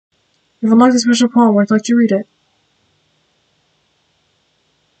You've unlocked a special poem. I'd like to read it.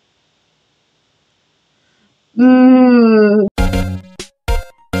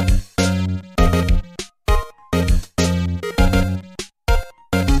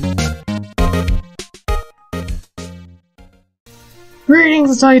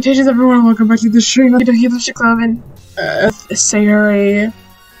 Greetings and salutations everyone, welcome back to the stream of Doki Club and Sayuri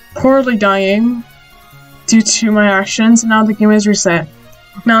poorly dying due to my actions, and now the game is reset.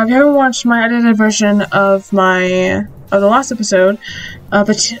 Now if you haven't watched my edited version of the last episode,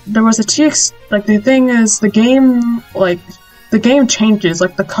 there was a TX, like the thing is the game changes,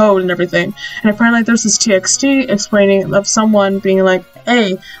 like the code and everything, and apparently there's this TXT explaining of someone being like,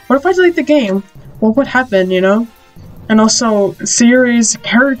 hey, what if I delete the game? What would happen, you know? And also, Sayuri's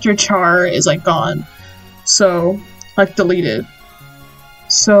character char is, like, gone. So, like, deleted.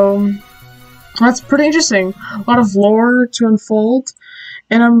 So, that's pretty interesting. A lot of lore to unfold,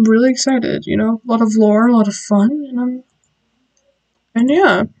 and I'm really excited, you know? A lot of lore, a lot of fun, and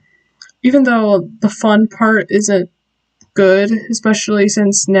yeah. Even though the fun part isn't good, especially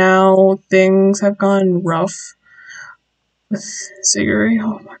since now things have gone rough with Sayuri.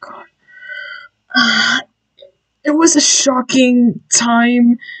 Oh my god. It was a shocking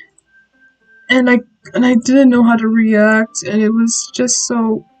time, and I didn't know how to react, and it was just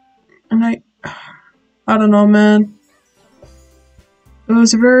so, and I don't know, man. It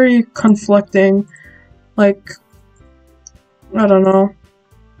was very conflicting, like, I don't know.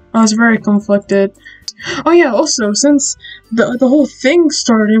 I was very conflicted. Oh yeah, also, since the whole thing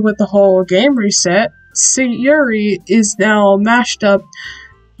started with the whole game reset, Sayuri is now mashed up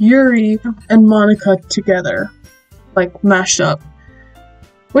Yuri and Monica together. Like, mashed up.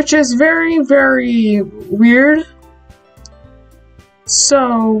 Which is very, very weird.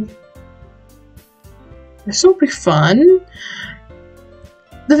 So, this will be fun.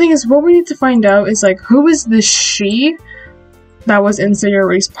 The thing is, what we need to find out is, like, who is this she that was in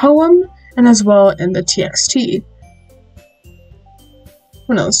Sayuri's poem, and as well in the TXT.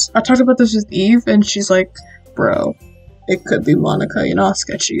 Who knows? I talked about this with Eve, and she's like, bro, it could be Monica, you know how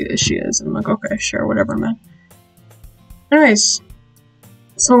sketchy she is. And I'm like, okay, sure, whatever, man. Anyways,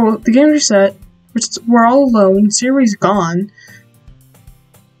 so the game reset, we're all alone, Sayuri's gone,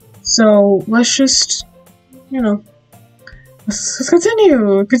 so let's just, you know, let's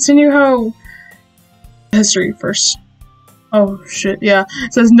continue how history first. Oh shit, yeah,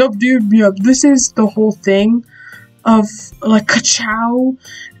 it says, nope dude, yeah, this is the whole thing of, like, ka-chow,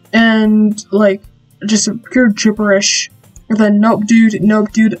 and, like, just pure gibberish, and then nope dude,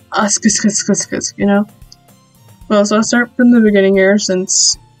 us, you know? Well, so I'll start from the beginning here,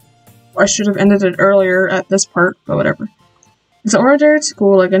 since I should have ended it earlier at this part, but whatever. It's an ordinary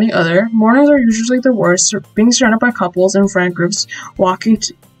school like any other. Mornings are usually the worst, being surrounded by couples and friend groups walking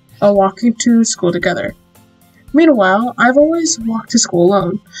to school together. Meanwhile, I've always walked to school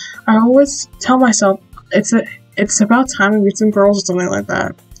alone. I always tell myself it's about time to meet some girls or something like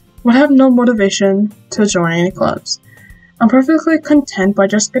that. Would have no motivation to join any clubs. I'm perfectly content by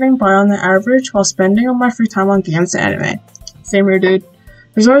just getting by on the average while spending all my free time on games and anime. Same here, dude.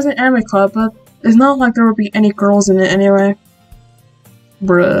 There's always an anime club, but it's not like there will be any girls in it anyway.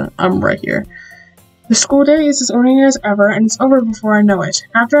 Bruh, I'm right here. The school day is as ordinary as ever, and it's over before I know it.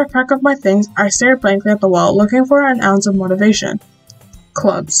 After I pack up my things, I stare blankly at the wall, looking for an ounce of motivation.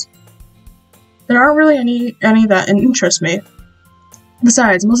 Clubs. There aren't really any that interest me.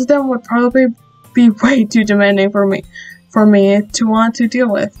 Besides, most of them would probably be way too demanding for me to want to deal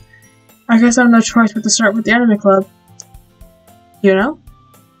with. I guess I have no choice but to start with the anime club. You know?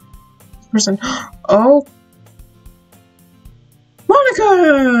 Person. Oh!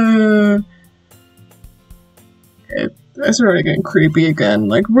 Monica! It's already getting creepy again.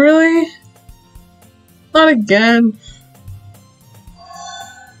 Like, really? Not again.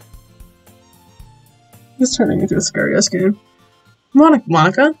 It's turning into a scary ass game.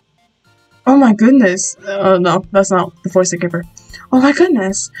 Monica? Oh my goodness. Oh no, that's not the voice I give her. Oh my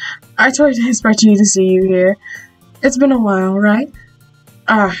goodness. I totally expected to see you here. It's been a while, right?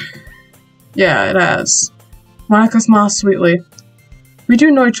 Yeah, it has. Monica smiles sweetly. We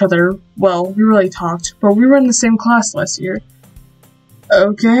do know each other. Well, we really talked, but we were in the same class last year.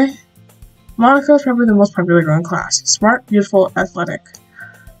 Okay. Monica is probably the most popular girl in class. Smart, beautiful, athletic.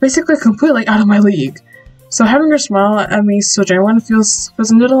 Basically completely out of my league. So having her smile at me so genuine feels a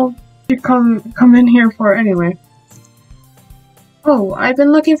little... come in here for anyway. Oh, I've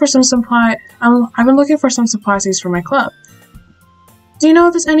been looking for some supplies for my club. Do you know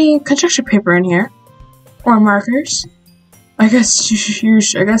if there's any construction paper in here? Or markers? I guess you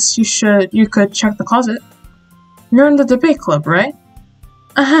could check the closet. You're in the debate club, right?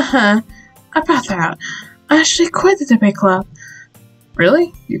 about that. I actually quit the debate club.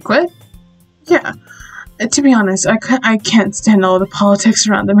 Really? You quit? Yeah. To be honest, I can't stand all the politics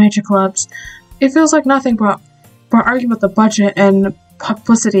around the major clubs. It feels like nothing but arguing about the budget and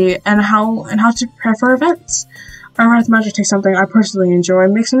publicity and how to prepare for events. I'd rather magic take something I personally enjoy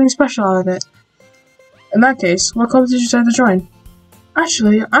and make something special out of it. In that case, what club did you decide to join?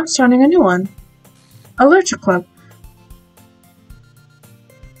 Actually, I'm starting a new one. A literature club.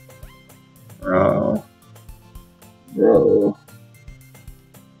 Bro.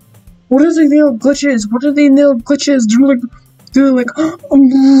 What are the nail glitches? What are the nail glitches? They're like,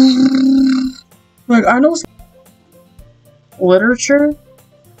 like, I know literature?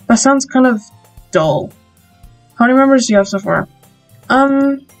 That sounds kind of dull. How many members do you have so far?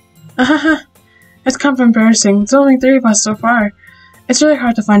 It's kind of embarrassing. There's only 3 of us so far. It's really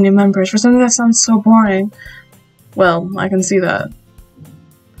hard to find new members for something that sounds so boring. Well, I can see that.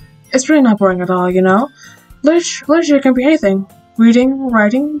 It's really not boring at all, you know? Literature can be anything. Reading,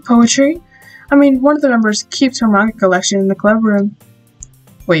 writing, poetry. I mean, one of the members keeps her manga collection in the club room.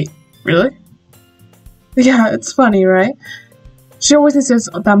 Wait, really? Yeah, it's funny, right? She always insists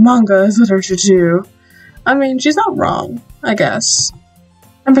that manga is literature too. I mean, she's not wrong, I guess.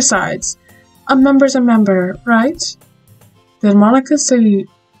 And besides, a member's a member, right? Did Monica say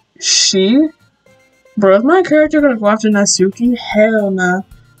she? Bro, is my character gonna go after Natsuki? Hell nah.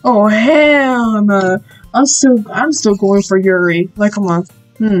 Oh, hell nah. I'm still going for Yuri. Like, come on.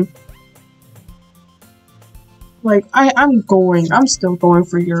 Like, I'm still going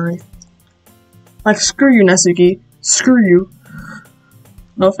for Yuri. Like, screw you, Natsuki. Screw you.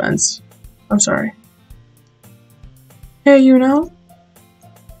 No offense. I'm sorry. Hey, you know?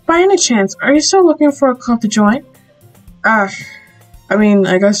 By any chance, are you still looking for a club to join? I mean,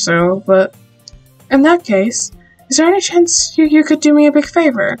 I guess so, but... In that case, is there any chance you could do me a big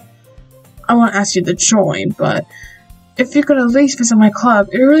favor? I won't ask you to join, but if you could at least visit my club,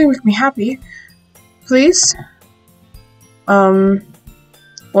 it would really make me happy. Please? Well,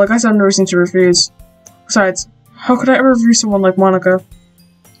 I guess I have no reason to refuse. Besides, how could I ever refuse someone like Monica?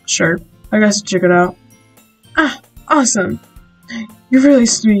 Sure, I guess I'll check it out. Ah, awesome! You're really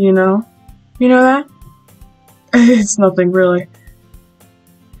sweet, you know. You know that? It's nothing, really.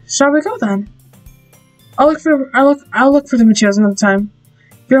 Shall we go then? I'll look for the materials another time.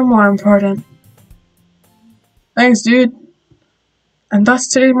 You're more important. Thanks, dude. And thus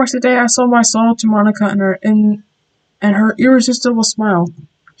today marks the day I sold my soul to Monica and her irresistible smile.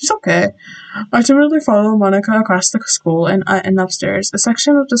 She's okay. I timidly follow Monica across the school and upstairs, a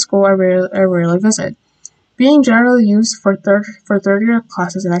section of the school I rarely visit, being generally used for third-year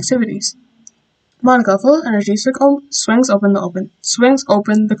classes and activities. Monica, full of energy, swings open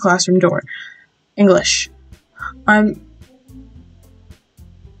the classroom door. English. What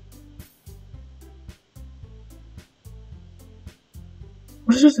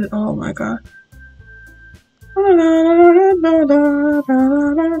is it? Oh my god.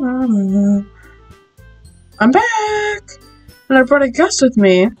 I'm back! And I brought a guest with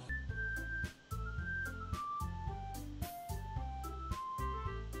me.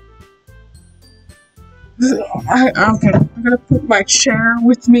 Okay, I'm gonna put my chair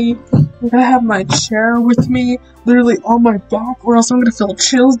with me. I'm gonna have my chair with me, literally on my back, or else I'm gonna feel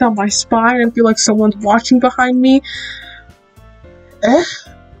chills down my spine and feel like someone's watching behind me. A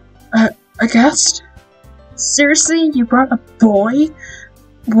guest? Seriously, you brought a boy?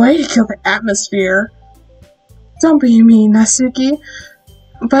 Way to kill the atmosphere. Don't be mean, Natsuki.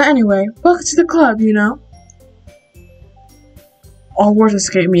 But anyway, welcome to the club, you know? All words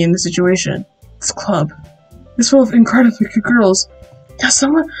escape me in this situation. This club is full of incredibly good girls. Yeah,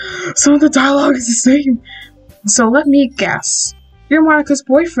 some of the dialogue is the same. So let me guess. You're Monica's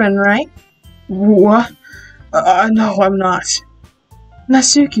boyfriend, right? What? No, I'm not.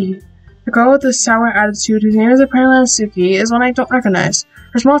 Natsuki. The girl with the sour attitude, whose name is apparently Natsuki, is one I don't recognize.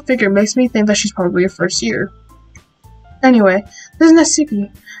 Her small figure makes me think that she's probably a first year. Anyway, this is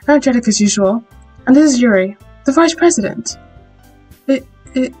Natsuki, energetic as usual. And this is Yuri, the vice president.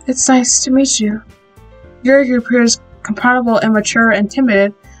 It's nice to meet you. Yuri, who appears comparably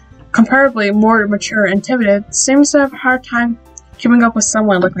more mature and timid, seems to have a hard time keeping up with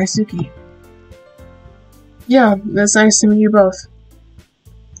someone like Natsuki. Yeah, it's nice to meet you both.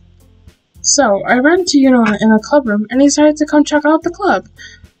 So, I ran into Yuno in the club room, and he decided to come check out the club.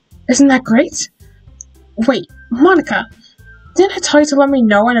 Isn't that great? Wait, Monica, didn't I tell you to let me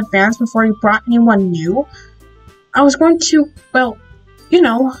know in advance before you brought anyone new? I was going to, well, you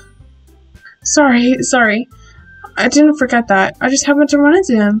know. Sorry. I didn't forget that. I just happened to run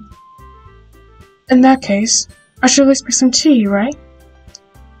into him. In that case, I should at least make some tea, right?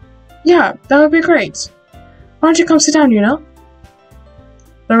 Yeah, that would be great. Why don't you come sit down, you know?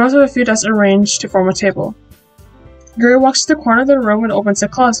 There are also a few desks arranged to form a table. Yuri walks to the corner of the room and opens the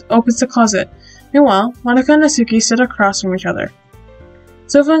closet. Meanwhile, Monica and Natsuki sit across from each other.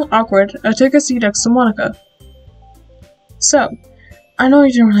 Still feeling awkward, I take a seat next to Monica. So, I know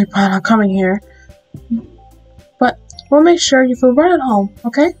you didn't really plan on coming here, but we'll make sure you feel right at home,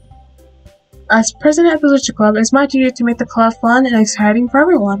 okay? As president of the Literature Club, it's my duty to make the club fun and exciting for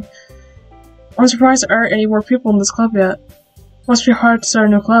everyone. I'm surprised there aren't any more people in this club yet. Must be hard to start a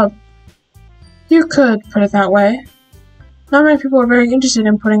new club. You could put it that way. Not many people are very interested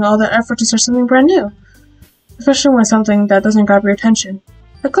in putting all that effort to start something brand new, especially when it's something that doesn't grab your attention,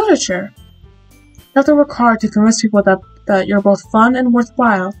 like literature. You have to work hard to convince people that you're both fun and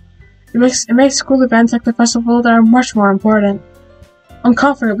worthwhile. It makes school events like the festival that are much more important. I'm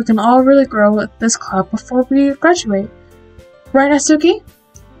confident we can all really grow with this club before we graduate. Right, Natsuki?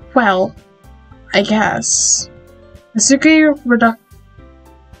 Well, I guess. Natsuki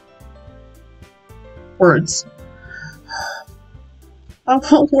words.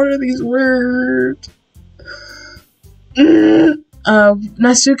 What are these words?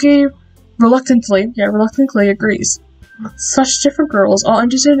 Natsuki reluctantly agrees. Such different girls, all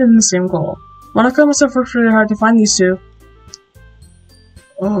interested in the same goal. Monica must have worked really hard to find these two.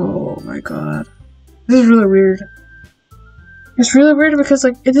 Oh my god. This is really weird. It's really weird because,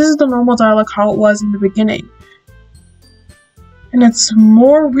 like, this is the normal dialogue how it was in the beginning. And it's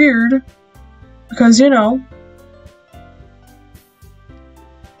more weird because, you know,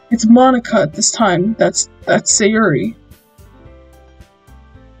 it's Monica at this time. That's Sayuri.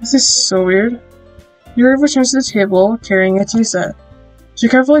 This is so weird. Yuri returns to the table, carrying a tea set. She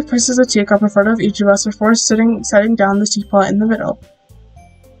carefully places a teacup in front of each of us before setting down the teapot in the middle.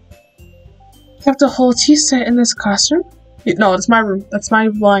 You kept a whole tea set in this classroom? No, that's my room. That's my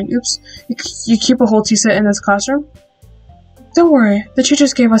line. Oops. You keep a whole tea set in this classroom? Don't worry, the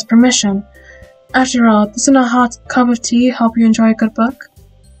teachers gave us permission. After all, doesn't a hot cup of tea help you enjoy a good book?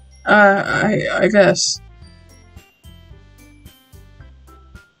 I guess.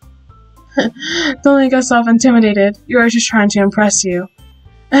 Don't make yourself intimidated. Yuri just trying to impress you.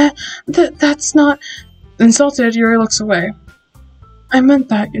 That's not... Insulted, Yuri looks away. I meant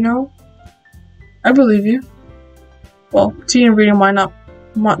that, you know? I believe you. Well, tea and reading might not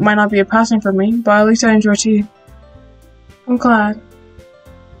be a passion for me, but at least I enjoy tea. I'm glad.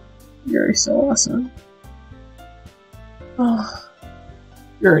 Yuri's so awesome. Oh,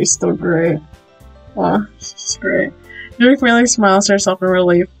 Yuri's still great. Oh, she's great. Yuri finally smiles to herself in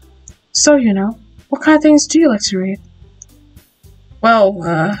relief. So, you know, what kind of things do you like to read? Well,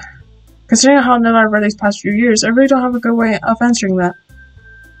 considering how little I've read these past few years, I really don't have a good way of answering that.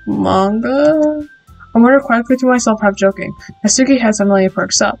 Manga? I wonder quietly to myself, half joking. Natsuki has suddenly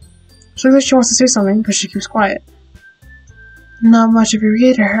perks up. She looks like she wants to say something, but she keeps quiet. Not much of a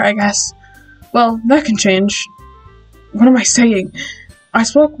reader, I guess. Well, that can change. What am I saying? I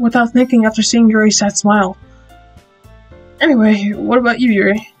spoke without thinking after seeing Yuri's sad smile. Anyway, what about you,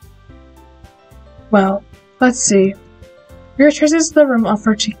 Yuri? Well, let's see. Yuri traces the rim of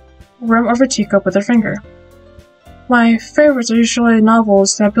her teacup with her finger. My favorites are usually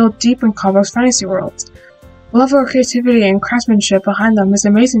novels that build deep and complex fantasy worlds. The level of creativity and craftsmanship behind them is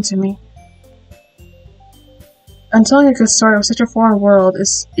amazing to me. And telling a good story of such a foreign world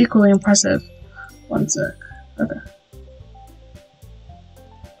is equally impressive. One sec. Okay.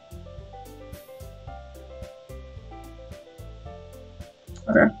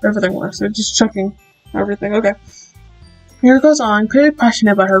 Okay, everything works. So just checking everything. Okay. Yuri goes on, clearly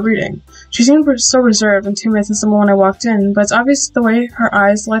passionate about her reading. She seemed so reserved and timid since the moment I walked in, but it's obvious the way her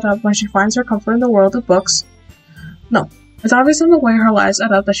eyes light up when she finds her comfort in the world of books. No, it's obvious in the way her eyes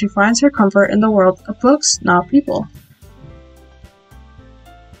light up that she finds her comfort in the world of books, not people.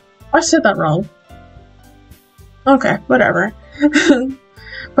 I said that wrong. Okay, whatever.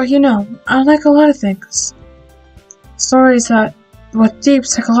 But you know, I like a lot of things. Stories that, with deep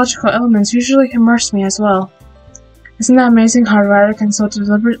psychological elements, usually immerse me as well. Isn't that amazing how a writer can so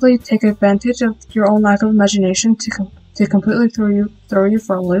deliberately take advantage of your own lack of imagination to completely throw you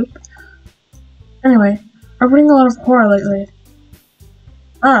for a loop? Anyway, I'm reading a lot of horror lately.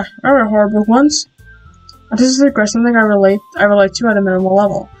 I read a horror book once. This is something I relate to at a minimal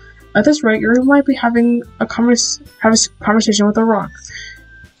level. At this rate, Yuri might be having a conversation with a rock.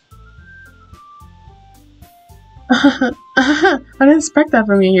 I didn't expect that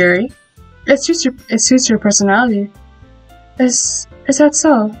from you, Yuri. It suits your personality. Is that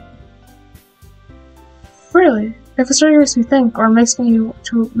so? Really? If a story makes me think, or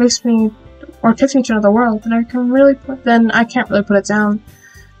takes me to another world, then I can't really put it down.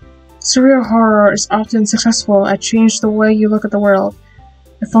 Surreal horror is often successful at changing the way you look at the world,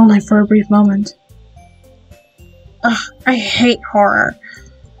 if only for a brief moment. Ugh, I hate horror.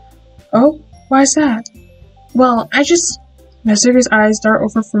 Oh, why is that? Well, Natsuki's eyes dart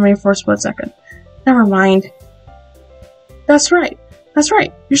over for me for a split second. Never mind. That's right.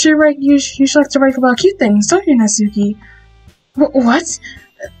 You should like to write about cute things, don't you, Natsuki? What?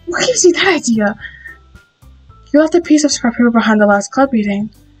 What gives you that idea? You left a piece of scrap paper behind the last club meeting.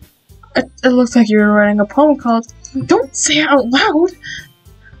 It looks like you were writing a poem called Don't Say It Out Loud!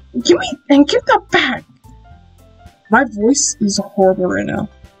 Give that back! My voice is horrible right now.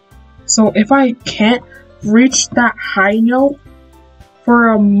 So if I can't reach that high note for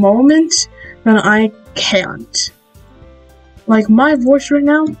a moment, then I can't. Like, my voice right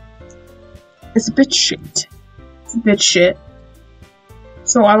now is a bit shit.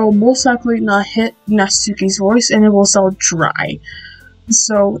 So I will most likely not hit Natsuki's voice, and it will sound dry.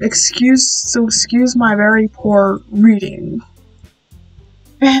 So excuse my very poor reading.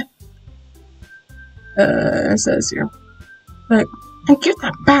 It says here, like, and give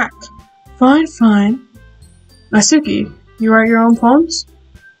that back. Fine. Natsuki, you write your own poems?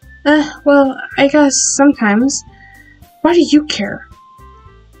 Well, I guess sometimes. Why do you care?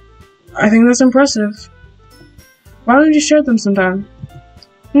 I think that's impressive. Why don't you share them sometime?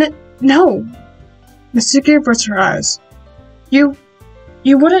 No! Natsuki averts her eyes. You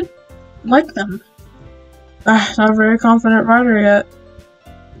wouldn't like them. Not a very confident writer yet.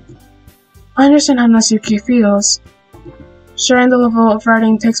 I understand how Natsuki feels. Sharing the level of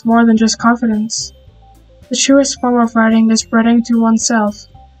writing takes more than just confidence. The truest form of writing is writing to oneself.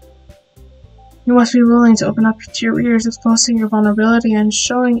 You must be willing to open up to your readers, exposing your vulnerability and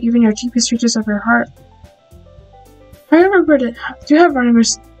showing even your deepest reaches of your heart. Have you ever read it? Do you have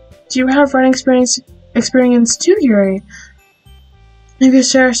writing experience too, Yuri? If you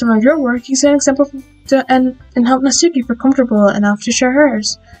share some of your work, you set an example and help Natsuki feel comfortable enough to share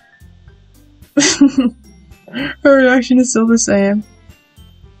hers. Her reaction is still the same.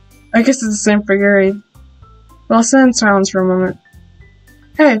 I guess it's the same for Yuri. We'll sit in silence for a moment.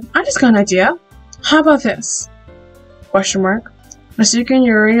 Hey, I just got an idea. How about this? Question mark. Natsuki and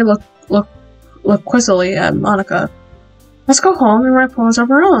Yuri look quizzily at Monika. Let's go home and write poems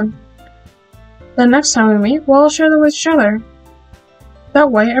of our own. Then next time we meet, we'll all share them with each other.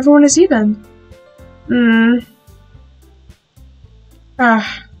 That way, everyone is even. I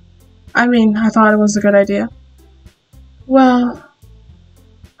thought it was a good idea. Well,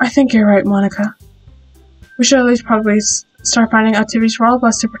 I think you're right, Monika. We should at least probably start finding activities for all of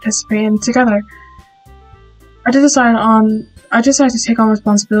us to participate in together. I decided to take on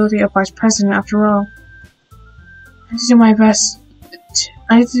responsibility of vice president after all. I need to do my best.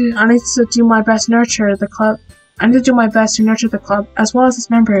 I need to do my best to nurture the club. I need to do my best to nurture the club as well as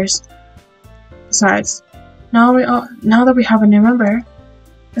its members. Besides, now that we have a new member,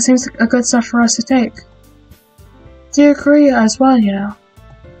 it seems a good step for us to take. Do you agree as well, you know?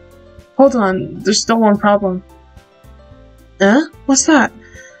 Hold on, there's still one problem. What's that?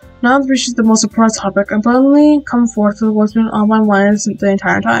 Now that reaches the most important topic, abundantly come forth with what's been on my mind the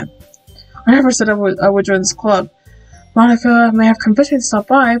entire time. I never said I would join this club. Monika may have convinced me to stop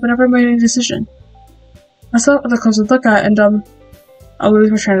by, but never made any decision. I saw other clubs to look at, and I'll lose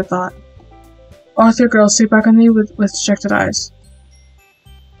my train of thought. All three girls stayed back on me with dejected eyes.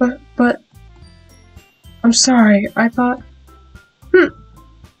 But I'm sorry. I thought.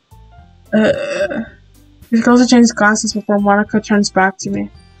 These girls are changing glasses before Monika turns back to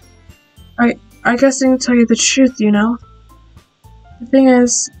me. I guess I didn't tell you the truth, you know? The thing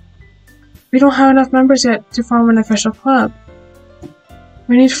is, we don't have enough members yet to form an official club.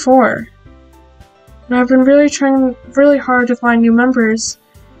 We need 4. And I've been trying really hard to find new members.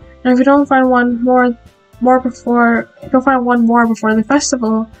 And if we don't find one more before the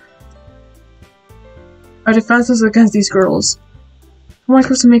festival, our defense is against these girls. I'm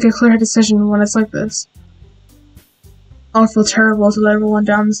supposed to make a clear decision when it's like this. I'll feel terrible to let everyone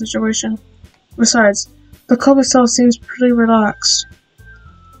down in the situation. Besides, the club itself seems pretty relaxed.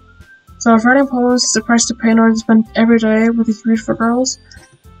 So if writing poems is the price to pay in order to spend every day with these beautiful girls?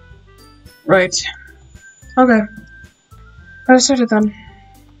 Right. Okay. I decided then.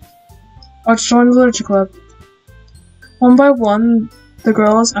 I'll join the literature club. One by one, the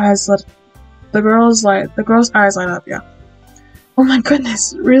girls' eyes light up, yeah. Oh my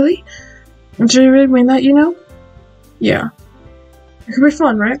goodness, really? Did you really mean that, you know? Yeah. It could be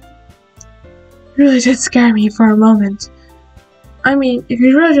fun, right? It really did scare me for a moment. I mean, if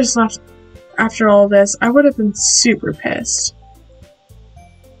you really just left after all this, I would have been super pissed.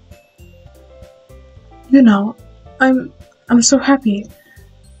 You know, I'm so happy.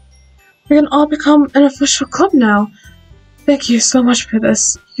 We can all become an official club now. Thank you so much for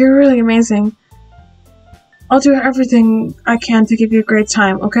this. You're really amazing. I'll do everything I can to give you a great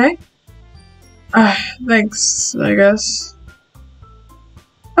time, okay? Thanks, I guess.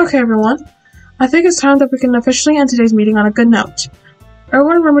 Okay, everyone. I think it's time that we can officially end today's meeting on a good note.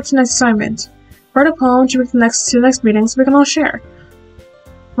 Everyone remember tonight's assignment. Write a poem to bring to the next meeting so we can all share.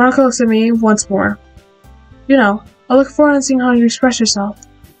 Monica looks at me once more. You know, I look forward to seeing how you express yourself.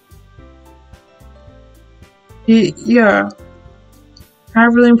 Yeah. I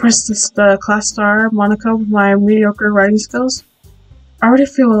really impressed the class star, Monica, with my mediocre writing skills. I already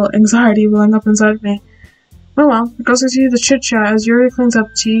feel anxiety welling up inside of me. Oh well, it goes continue the chit-chat as Yuri cleans out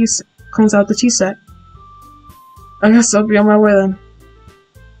the tea set. I guess I'll be on my way then.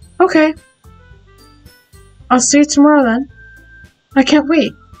 Okay. I'll see you tomorrow then. I can't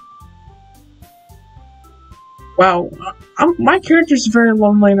wait. Wow, my character's very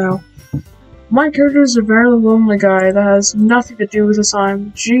lonely now. My character is a very lonely guy that has nothing to do with his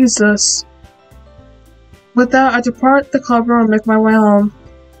time. Jesus. With that, I depart the club room and make my way home.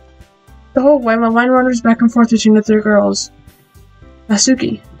 The whole way, my mind wanders back and forth between the three girls.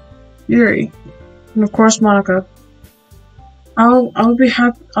 Natsuki, Yuri, and of course Monica. I'll be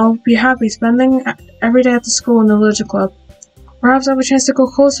happy spending every day at the school in the Religion Club. Perhaps I'll have a chance to go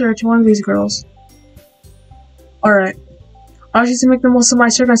closer to one of these girls. Alright. I'll choose to make the most of my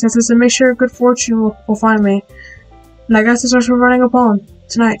circumstances and make sure good fortune will find me. And I guess it starts with writing a poem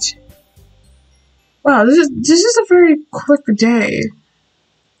tonight. Wow, this is a very quick day.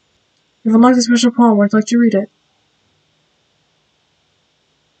 If you'd like a special poem, I'd like to read it.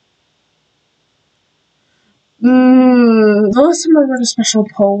 The last time I read a special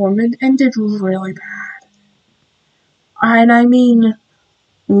poem, it ended really bad. And I mean,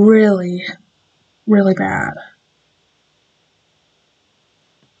 really, really bad.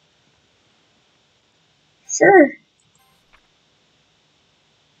 Sure.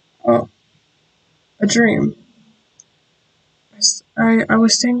 Oh. A dream. I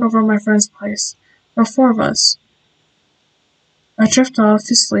was staying over at my friend's place. There were 4 of us. I drifted off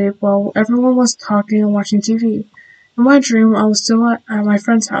to sleep while everyone was talking and watching TV. In my dream, I was still at my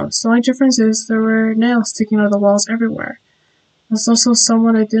friend's house. The only difference is there were nails sticking out of the walls everywhere. There was also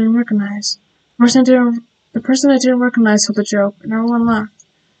someone I didn't recognize. The person I didn't recognize told a joke, and everyone laughed.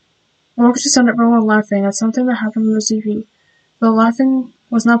 I woke up to sound everyone laughing at something that happened on the TV. The laughing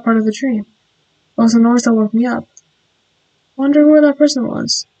was not part of the dream. It was a noise that woke me up. I wonder who that person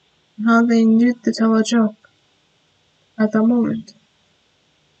was, and how they knew to tell a joke at that moment.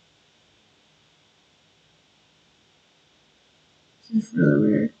 This is really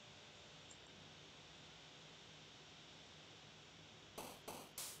weird.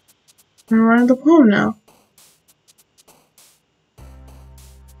 I'm writing the poem now.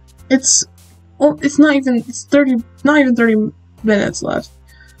 It's not even 30 minutes left.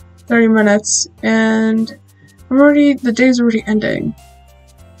 30 minutes, and the day's already ending.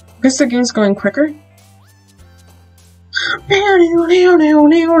 I guess the game's going quicker.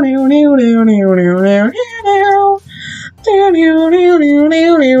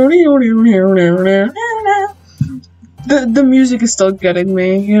 The music is still getting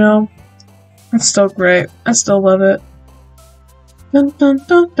me, you know? It's still great. I still love it. Dun, dun,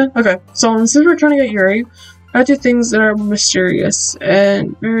 dun, dun. Okay, so since we're trying to get Yuri, I do things that are mysterious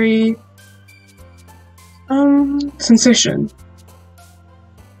and very sensation.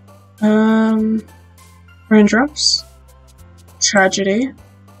 Raindrops. Tragedy.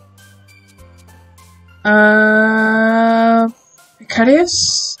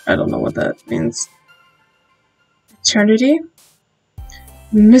 Precarious? I don't know what that means. Eternity.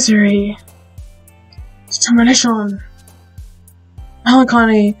 Misery. Determination.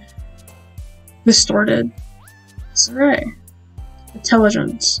 Melancholy. Distorted. Disarray.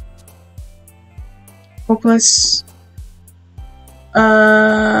 Intelligence. Hopeless.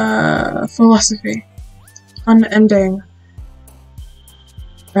 Philosophy. Unending.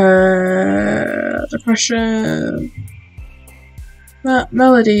 Depression.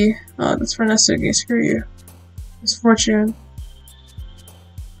 Melody. Oh, that's for Natsuki. Screw you. Misfortune.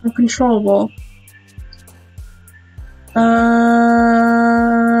 Uncontrollable.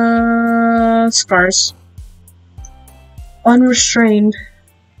 Scars. Unrestrained.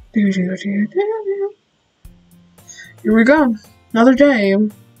 Here we go. Another day.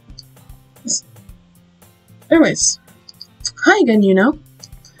 Anyways. Hi again, you know.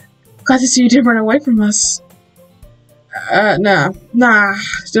 Glad to see you didn't run away from us. Nah,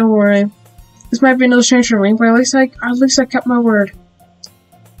 don't worry. This might be another strange for me, but at least I kept my word.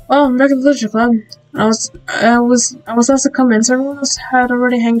 Well, I'm back at the Literature Club. I was asked to come in, so everyone else had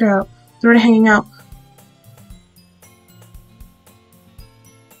already hanged out. They're already hanging out.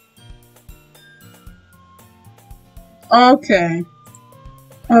 Okay.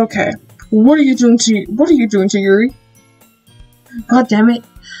 Okay. What are you doing to Yuri? God damn it.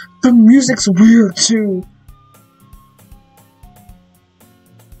 The music's weird too.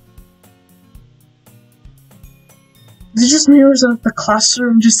 It's just mirrors of the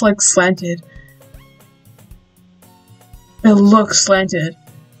classroom just like slanted. It looks slanted.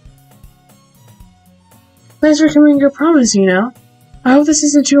 Thanks for keeping your promise, you know. I hope this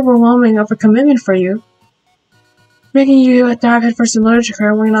isn't too overwhelming of a commitment for you. Making you dive headfirst in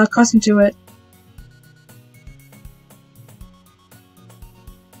literature when you're not accustomed to it.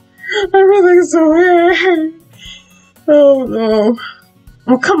 Everything's so weird. Oh no.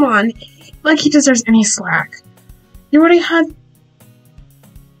 Oh come on. Like he deserves any slack. You already had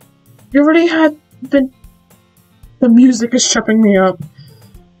the music is tripping me up.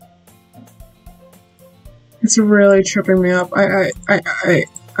 It's really tripping me up.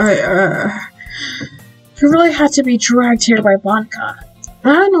 You really had to be dragged here by Blanca.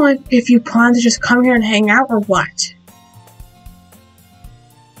 I don't know if you plan to just come here and hang out or what.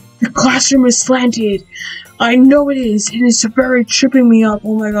 The classroom is slanted. I know it is. It is very tripping me up.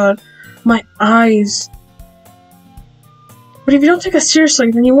 Oh my god. My eyes. But if you don't take us seriously,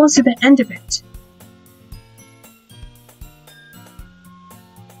 then you won't see the end of it.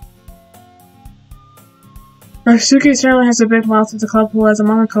 Suki certainly has a big mouth at the club who has a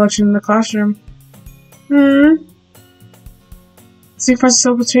manga collection in the classroom. See, for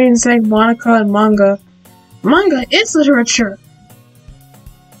so between saying Monica and manga. Manga is literature!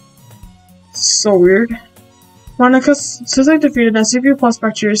 So weird. Monica, since I defeated Natsuki, pulls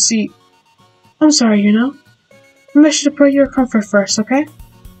back to your seat. I'm sorry, you know. Maybe I should put your comfort first, okay?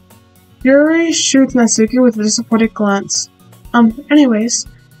 Yuri shoots Natsuki with a disappointed glance. Anyways,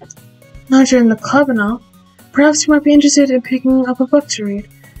 now you're in the club and all, perhaps you might be interested in picking up a book to read.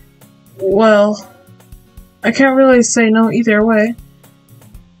 Well, I can't really say no either way.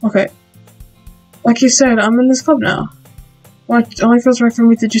 Okay. Like you said, I'm in this club now. Well, it only feels right for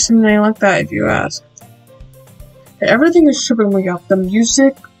me to do something like that if you ask. Everything is tripping me up. The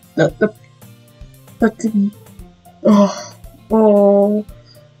music, everything's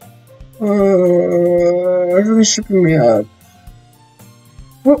tripping me up.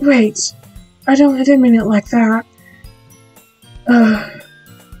 Wait. I didn't mean it like that.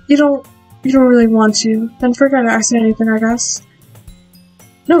 You don't really want to. Then forget I said anything, I guess.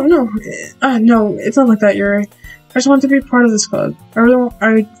 No, it's not like that, Yuri. I just want to be part of this club. I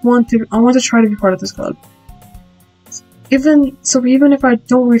want to try to be part of this club. Even if I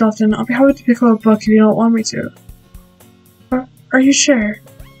don't read often, I'll be happy to pick up a book if you don't want me to. Are you sure?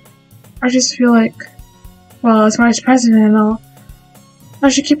 I just feel like, well, as vice president and all, I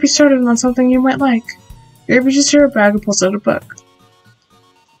should keep you started on something you might like. Maybe just share a bag and pulls out a book.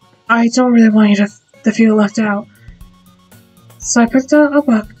 I don't really want you to feel left out. So I picked up a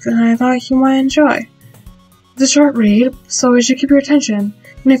book that I thought you might enjoy. It's a short read, so it should keep your attention,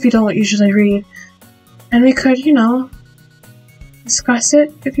 even if you don't usually read. And we could, you know, discuss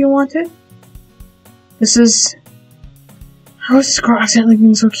it if you wanted. How is this girl accidentally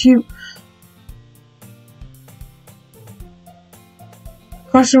being so cute?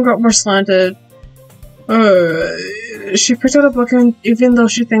 Classroom got more slanted. She picked out a book, and even though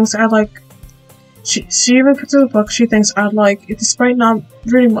she thinks I like, she even picked out a book she thinks I'd like, despite not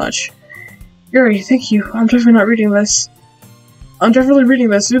reading much. Yuri, thank you. I'm definitely not reading this. I'm definitely reading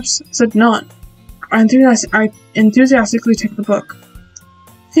this. Oops, said not. I enthusiastically take the book.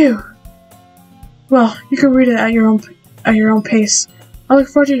 Phew. Well, you can read it at your own pace. I look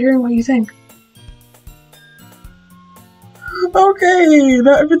forward to hearing what you think. Okay,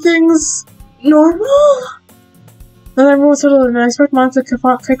 that everything's normal? Then everyone's settled and I expect Mom to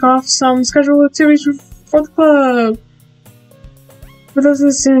kick off some scheduled activities for the club. But this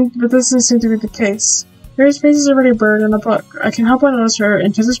doesn't seem to be the case. Yuri's face is already blurred in the book. I can help but notice her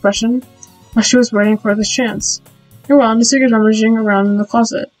intense expression while she was waiting for this chance. Meanwhile, Natsuki's rummaging around in the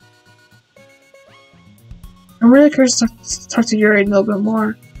closet. I'm really curious to talk to Yuri a little bit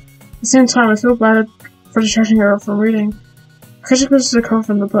more. At the same time, I feel bad for distracting her from reading. I catch the cover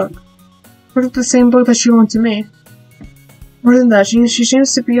from the book. Look at the same book that she loaned to me. More than that, she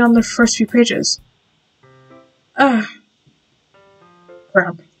seems to be on the first few pages. Ah.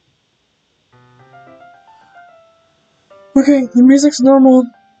 Crap. Okay, the music's normal.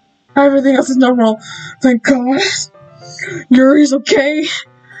 Everything else is normal. Thank God. Yuri's okay.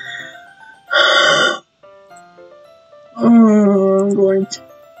 I'm going to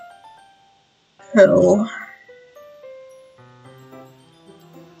hell.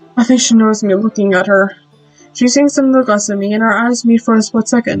 I think she knows me looking at her. She sinks and looks at me, and our eyes meet for a split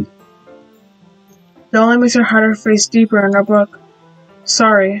second. It only makes her hide her face deeper in her book.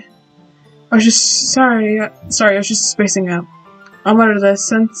 Sorry. I was just spacing out. I muttered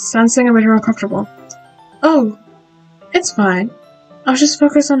this, sensing it made her uncomfortable. Oh, it's fine. I was just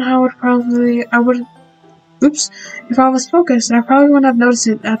focused on how if I was focused, I probably wouldn't have noticed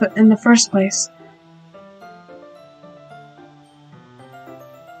it in the first place.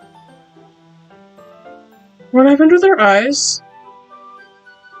 What happened with her eyes?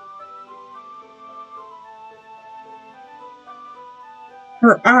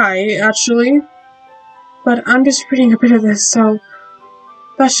 Her eye, actually. But I'm just reading a bit of this, so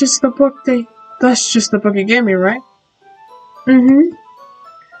that's just the book you gave me, right? Mm-hmm.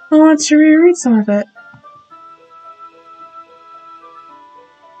 I want to reread some of it.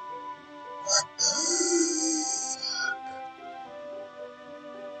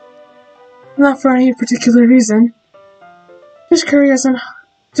 Not for any particular reason. Just curious,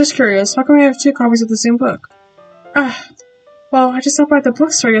 how come we have 2 copies of the same book? Well, I just stopped by the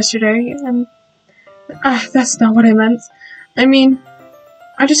bookstore yesterday, and that's not what I meant. I mean,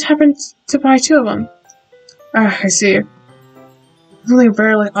 I just happened to buy 2 of them. I see. It's only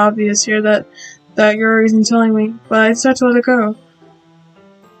barely obvious here that your reason telling me, but I decided to let it go.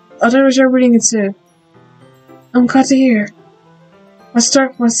 I'll never start reading it soon. I'm glad to hear. Once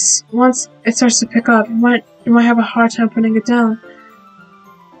it starts to pick up, you might have a hard time putting it down.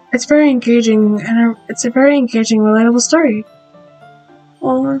 It's very engaging, and it's a very engaging, relatable story.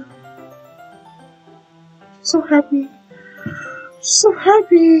 Oh, so happy. So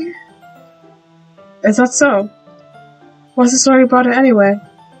happy. Is that so? What's the story about it anyway?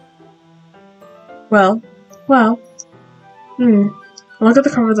 Well. Look at the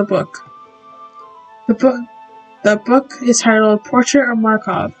cover of the book. The book is titled Portrait of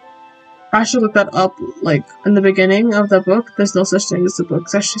Markov. I should look that up, like, in the beginning of the book. There's no such thing as the book,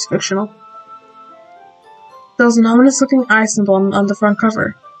 that's just fictional. There's an ominous-looking eye symbol on the front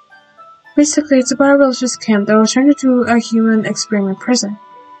cover. Basically, it's about a religious camp that was turned into a human experiment prison.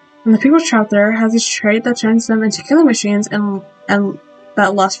 And the people trapped there have this trait that turns them into killing machines and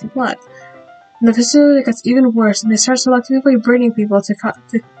that lust for blood. And the facility gets even worse, and they start selectively breeding people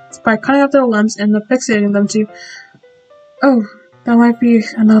by cutting off their limbs and fixating them to... Oh, that might be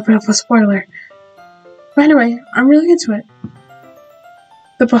another bit of a spoiler. But anyway, I'm really into it.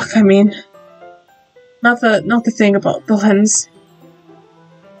 The book, I mean. Not the thing about the lens.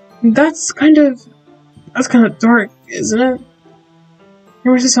 That's kind of dark, isn't it? It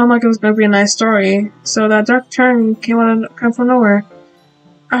makes it sound like it was gonna be a nice story, so that dark turn came from nowhere.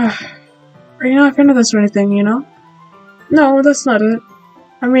 Are you not a fan of this or anything, you know? No, that's not it.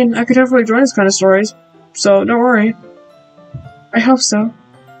 I mean, I could definitely join this kind of stories, so don't worry. I hope so.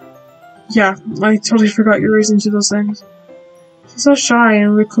 Yeah, I totally forgot your reason to those things. She's so shy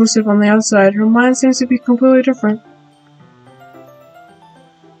and reclusive on the outside, her mind seems to be completely different.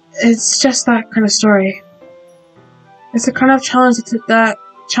 It's just that kind of story. It's the kind of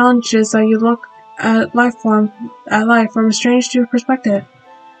challenges that you look at life from a strange new perspective.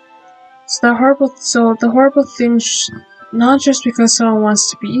 So the horrible things, not just because someone wants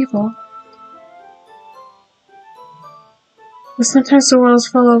to be evil, but sometimes the world is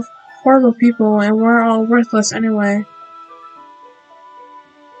full of horrible people and we're all worthless anyway.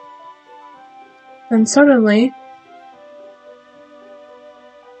 Then suddenly,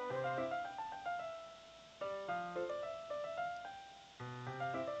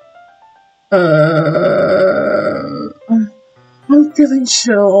 I'm feeling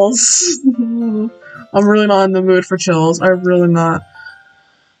chills. I'm really not in the mood for chills. I'm really not.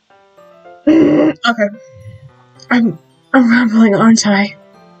 Okay. I'm rambling, aren't I?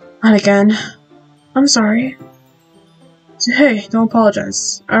 Not again. I'm sorry. Hey, don't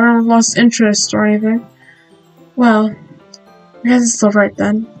apologize. I haven't lost interest or anything. Well, I guess it's alright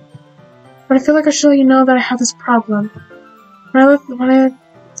then. But I feel like I should let you know that I have this problem. When I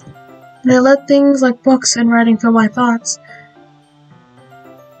let things like books and writing fill my thoughts,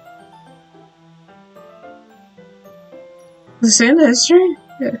 the same history?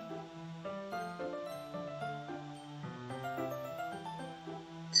 Yeah.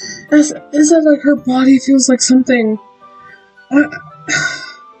 Is that like her body feels like something? Okay.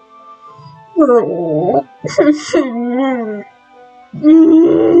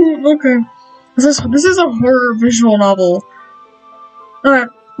 This is a horror visual novel. Alright,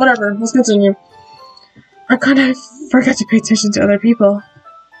 whatever, let's continue. I kind of forget to pay attention to other people.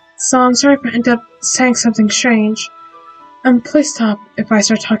 So I'm sorry if I end up saying something strange. And please stop if I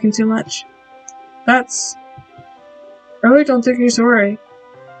start talking too much. I really don't think you should worry.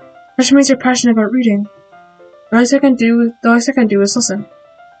 Which means you're passionate about reading. The least I can do is listen.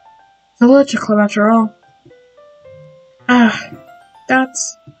 It's a literature club after all.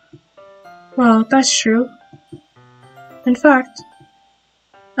 That's true. In fact,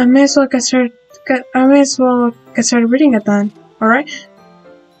 I may as well get started reading it then, alright?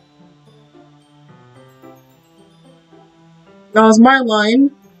 That was my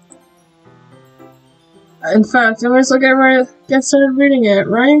line. In fact, I might as well get started reading it,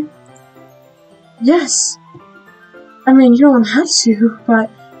 right? Yes! I mean, you don't have to, but...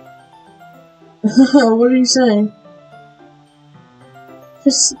 What are you saying?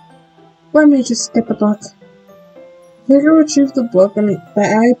 Let me just get the book. Figure retrieved the book that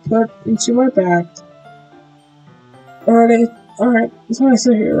I put into my bag. Alright, that's why I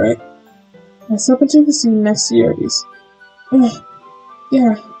sit here, right? I step into the scene next to Yuri's.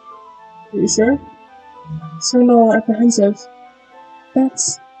 Yeah. Are you sure? So no apprehensive. I'm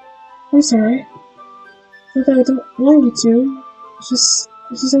sorry. Not that I don't want you to. It's just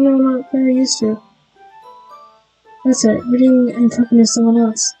something I'm not very used to. That's it, reading in company of someone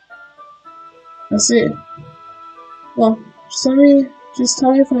else. I see. Well, just tell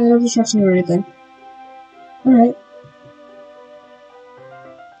me if I end up distracting you or anything. Alright.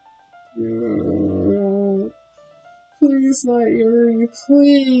 Please not Yuri,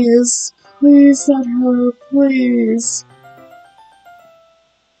 please. Please not her, please.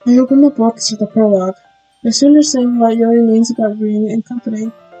 I open the book to the prologue. I soon understand what Yuri means about reading in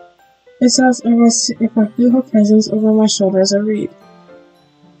company. It's as if I feel her presence over my shoulder as I read.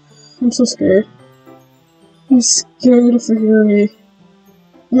 I'm so scared. I'm scared for Yuri.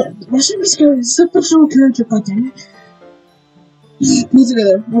 Why should I be scared? It's a fictional character, goddammit. Pull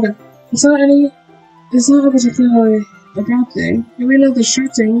together. Okay. It's not a particularly a bad thing. Maybe not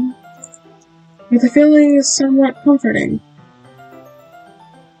distracting, but the feeling is somewhat comforting.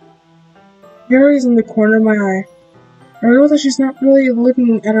 Yuri's in the corner of my eye. I know that she's not really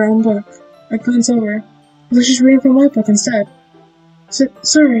looking at her own book. I glance over. It's like she's reading from my book instead.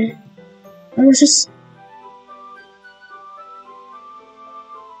 Sorry. I was just...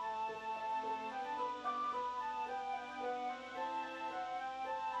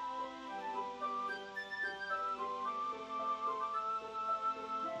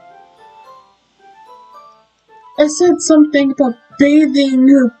 I said something about bathing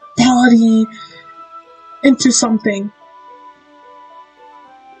your body into something.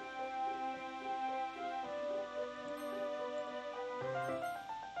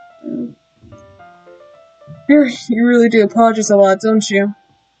 You really do apologize a lot, don't you?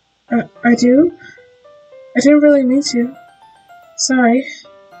 I do? I didn't really mean to. Sorry.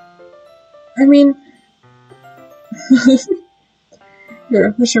 I mean...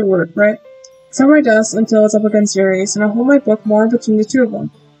 Here, this should work, right? It's on my desk until it's up against Yuri's, and I'll hold my book more between the two of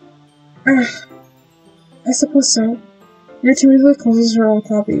them. I suppose so. Yuri timidly closes her own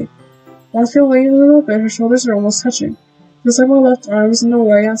copy. While I feel leaning a little bit, her shoulders are almost touching. Feels like my left arm is in the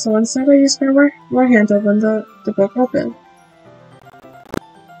way, so instead I use my hand to open the book open.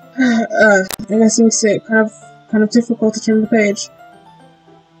 I guess it makes it kind of difficult to turn the page.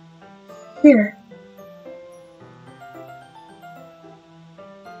 Here.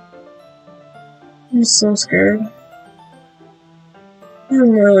 I'm so scared. I'm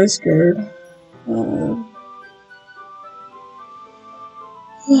really scared.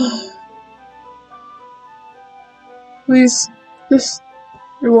 Please,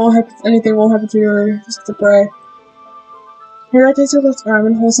 anything won't happen to you, just to pray. Hera takes her left arm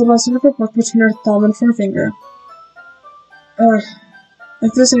and holds the lesson of her book between her thumb and forefinger. I do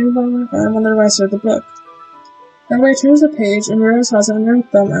the same by my arm on the right side of the book. That way turns the page and Mira has it under her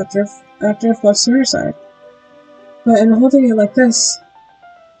thumb after it flips to her side. But in holding it like this,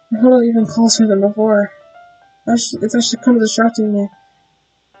 I hold it even closer than before. It's actually kind of distracting me.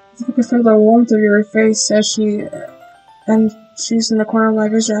 I think I can feel the warmth of your face as she's in the corner of my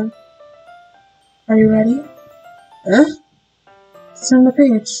vision. Are you ready? Turn the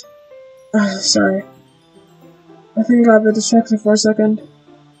page. Sorry. I think I got a bit distracted for a second.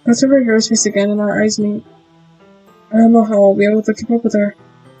 Let's over Yuri's face again and our eyes meet. I don't know how I'll be able to keep up with her.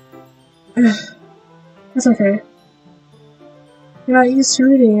 It's okay. You're not used to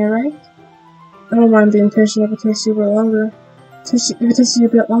reading it, right? I don't mind being patient if it takes you a bit longer.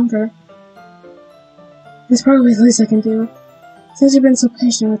 It's probably the least I can do. Since you've been so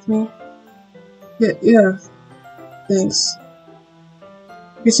patient with me. Yeah. Thanks.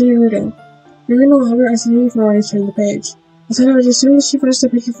 Continue reading. You're no longer asking me for when you turn the page. I said I would assume that she finished the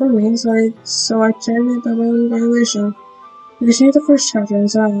picture for me, so I turned it by my own violation. We continued the first chapter in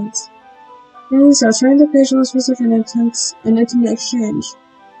silence. So turning the page was an intimate exchange.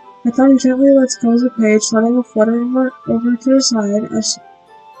 Her thumb gently lets go of the page, letting it flutter over to the side as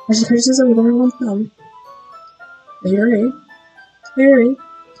she catches it with her one thumb. Harry.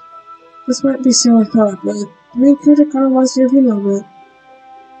 This might be silly thought, but the main character kind of wants you if you know it.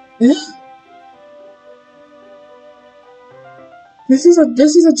 Eh? This is a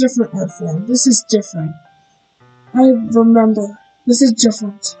different art form. This is different. I remember. This is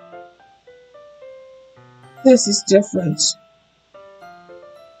different. This is different.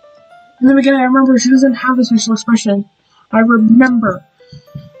 In the beginning, I remember she doesn't have a facial expression. I remember.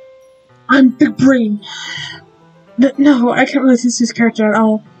 I'm Big Brain. No, I can't really see his character at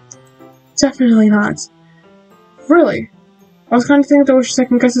all. Definitely not. Really? I was kind of thinking that she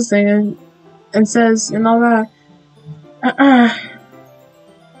second guesses thing and says and all that.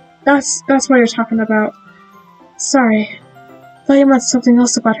 That's what you're talking about. Sorry. Thought you meant something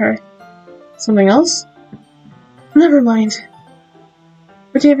else about her. Something else? Never mind.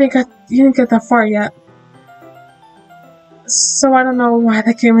 But you didn't get that far yet. So I don't know why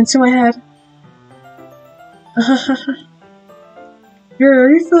that came into my head. Are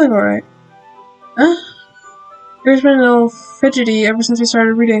you feeling alright? Huh? Yours been a little fidgety ever since we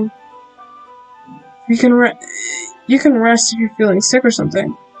started reading. You can rest if you're feeling sick or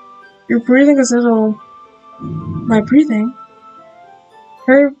something. Your breathing is a little... My breathing?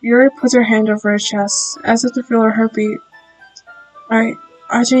 Yuri puts her hand over her chest, as if to feel her heartbeat. I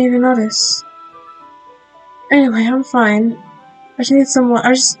didn't even notice. Anyway, I'm fine. I just need some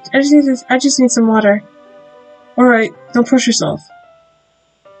I just need some water. Alright, don't push yourself.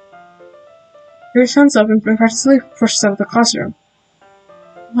 Yuri stands up and practically pushes out of the classroom.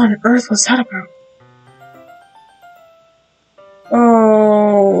 What on earth was that about?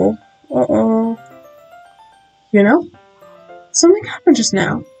 Oh. Uh-oh. You know? Something happened just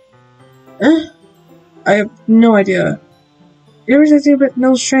now. I have no idea. Yuri's acting a bit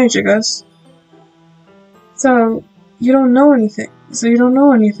strange, I guess. So, you don't know anything.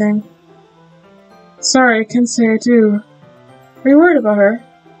 Sorry, I can't say I do. Are you worried about her?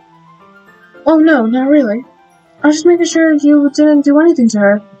 Oh no, not really. I was just making sure you didn't do anything to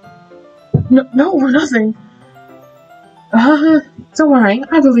her. No, nothing. Don't worry,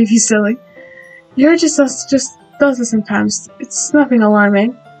 I believe he's silly. Yuri just does this sometimes. It's nothing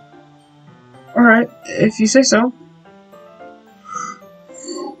alarming. Alright, if you say so.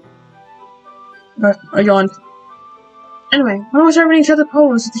 I yawned. Anyway, why don't we start reading each other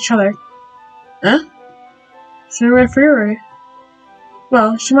poems with each other? Huh? Should I read for Yuri?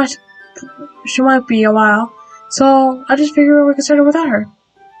 Well, she might be a while, so I just figured we could start it without her.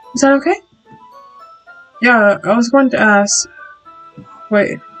 Is that okay? Yeah, I was going to ask.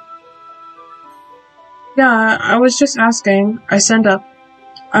 Wait. Yeah, I was just asking. I stand up.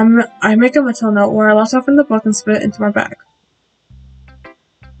 I make a mental note where I left off in the book and spit it into my bag.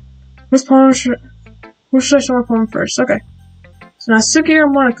 Who should I show my poem first? Okay. So Natsuki or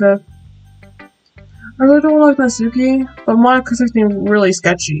Monica? I really don't like Natsuki, but Monica's acting really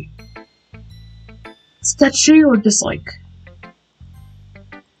sketchy. Sketchy or dislike?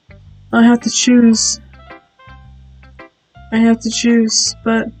 I have to choose,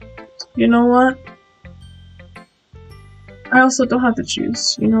 but you know what? I also don't have to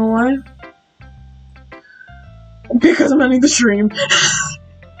choose. You know why? Because I'm ending the stream.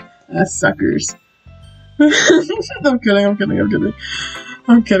 Suckers. I'm kidding.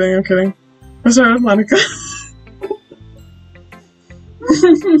 I'm sorry, Monica.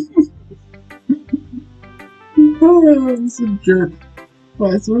 Oh, this is a jerk.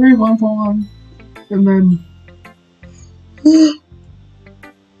 Right, so we're reading one poem, and then...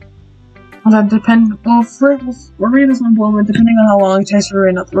 we're reading this one poem, and depending on how long it takes to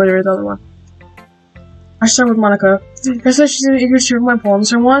read the other one. I start with Monica. Her says she's eager to read my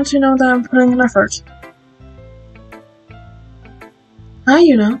poems, and wants to know that I'm putting in effort. Hi,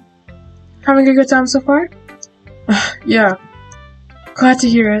 you know. Having a good time so far? Yeah. Glad to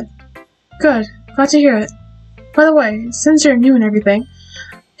hear it. Good. Glad to hear it. By the way, since you're new and everything,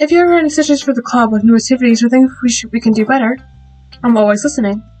 if you ever have any suggestions for the club with new activities or things we can do better, I'm always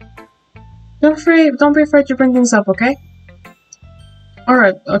listening. Don't be afraid to bring things up, okay?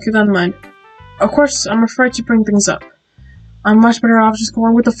 Alright, I'll keep that in mind. Of course, I'm afraid to bring things up. I'm much better off just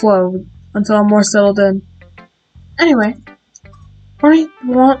going with the flow until I'm more settled in. Anyway,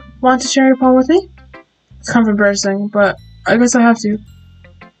 want to share your poem with me? It's kind of embarrassing, but I guess I have to.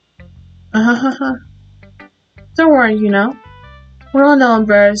 Don't worry, you know. We're all now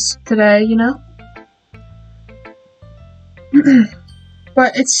embarrassed today, you know?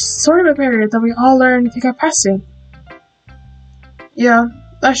 But it's sort of a barrier that we all learn to get past soon. Yeah,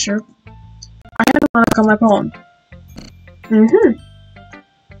 that's true. I had to work on my poem.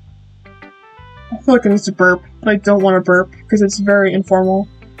 feel like I need to burp, but I don't want to burp because it's very informal.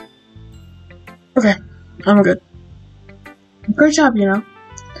 Okay, I'm good. Great job, you know.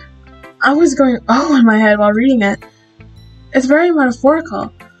 I was going oh in my head while reading it. It's very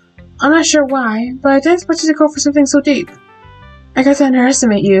metaphorical. I'm not sure why, but I didn't expect you to go for something so deep. I guess I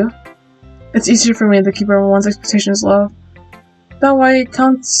underestimate you. It's easier for me to keep everyone's expectations low. That way it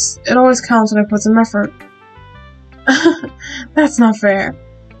always counts when I put some effort. That's not fair.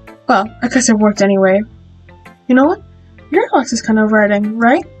 Well, I guess it worked anyway. You know what? Your box is kind of writing,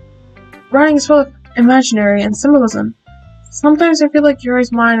 right? Writing is full of imaginary and symbolism. Sometimes I feel like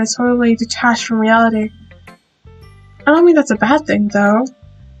Yuri's mind is totally detached from reality. I don't mean that's a bad thing, though.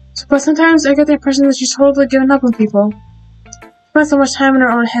 But sometimes I get the impression that she's totally given up on people. She spends so much time in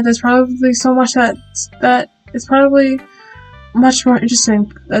her own head, there's probably so much that it's probably much more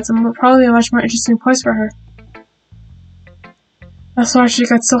interesting. That's probably a much more interesting place for her. That's why she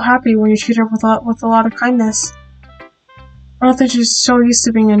gets so happy when you treat her with a lot of kindness. I don't think she's so used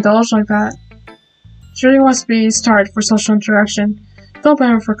to being indulged like that. She really wants to be starved for social interaction. Don't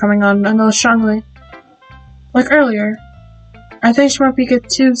blame her for coming on a little strongly. Like earlier, I think she might get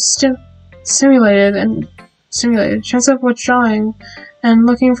too stimulated. Chance of withdrawing and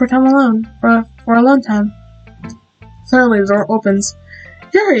looking for time alone, for alone time. Suddenly the door opens.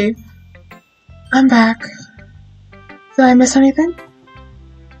 Yuri! I'm back. Did I miss anything?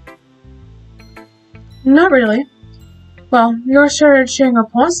 Not really. Well, you all started sharing our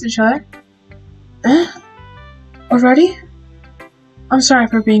poems to each other. Already? I'm sorry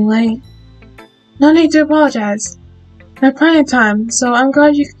for being late. No need to apologize. I had plenty of time, so I'm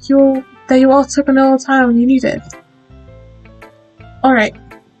glad that you all took a little time when you needed. Alright.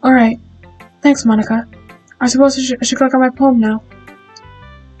 Thanks, Monica. I suppose I should click on my poem now.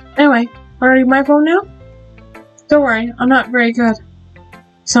 Anyway, wanna read my poem now? Don't worry, I'm not very good.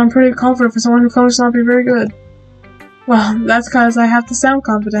 So I'm pretty confident for someone who claims to not be very good. Well, that's because I have to sound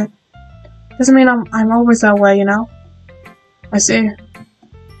confident. Doesn't mean I'm always that way, you know? I see.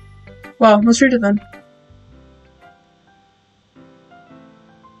 Well, let's read it then.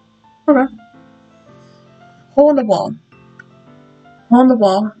 Okay. Hole in the wall. Hole in the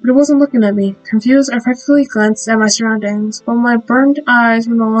wall, but it wasn't looking at me. Confused, I frantically glanced at my surroundings, but my burned eyes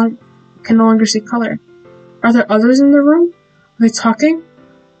can no longer see color. Are there others in the room? Are they talking?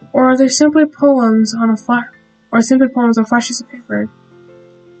 Or are they simply poems on flashes of paper?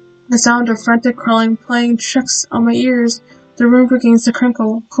 The sound of frantic crawling playing tricks on my ears. The room begins to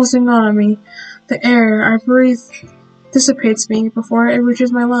crinkle, closing on me. The air I breathe dissipates me before it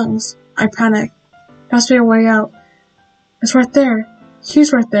reaches my lungs. I panic. Pass me a way out. It's right there.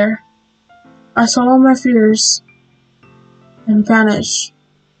 He's right there. I swallow my fears and vanish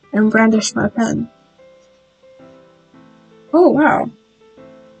and brandish my pen. Oh, wow.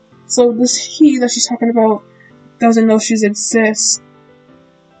 So this he that she's talking about doesn't know she exists.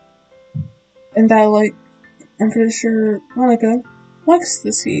 And that, like, I'm pretty sure Monica likes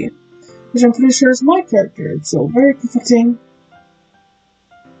this he. Which I'm pretty sure is my character. So very conflicting.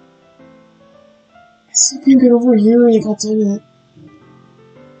 I still can't get over Yuri, god dang it.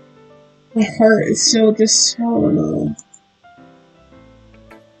 My heart is still just, I don't know.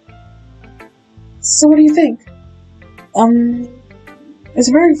 So what do you think? It's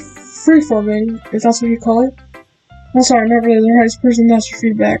very free-forming, if that's what you call it. I'm sorry, I'm not really the hardest person to ask your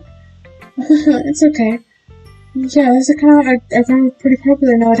feedback. It's okay. Yeah, this is kind of, I found pretty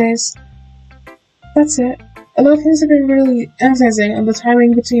popular nowadays. That's it. A lot of things have been really emphasizing on the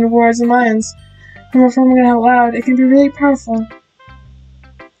timing between words and lines. When performing it out loud, it can be really powerful.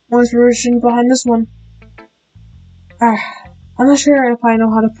 What is the version behind this one? I'm not sure if I know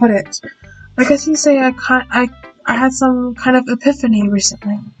how to put it. I guess you say I had some kind of epiphany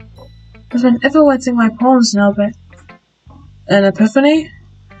recently. I've been influencing my poems a little bit. An epiphany?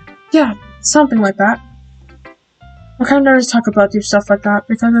 Yeah, something like that. I kind of nervous to talk about deep stuff like that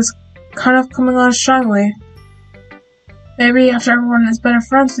because it's kind of coming on strongly. Maybe after everyone is better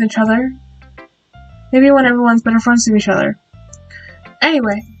friends with each other. Maybe when everyone's better friends with each other.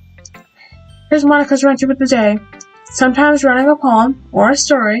 Anyway, here's Monica's rant with the day. Sometimes writing a poem or a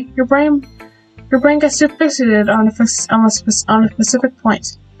story, your brain gets too fixated on a specific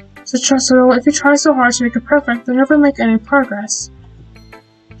point. So if you try so hard to make it perfect, you'll never make any progress.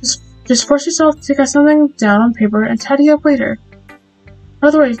 Just force yourself to get something down on paper and tidy up later.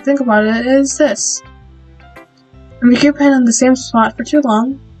 Another way to think about it is this. If you keep a pen in the same spot for too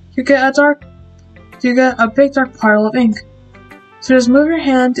long, you get a big dark puddle of ink. So just move your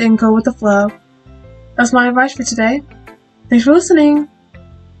hand and go with the flow. That's my advice for today. Thanks for listening.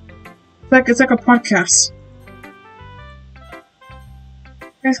 It's like a podcast.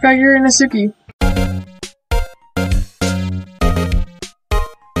 Guys got Yuri and Nasuki.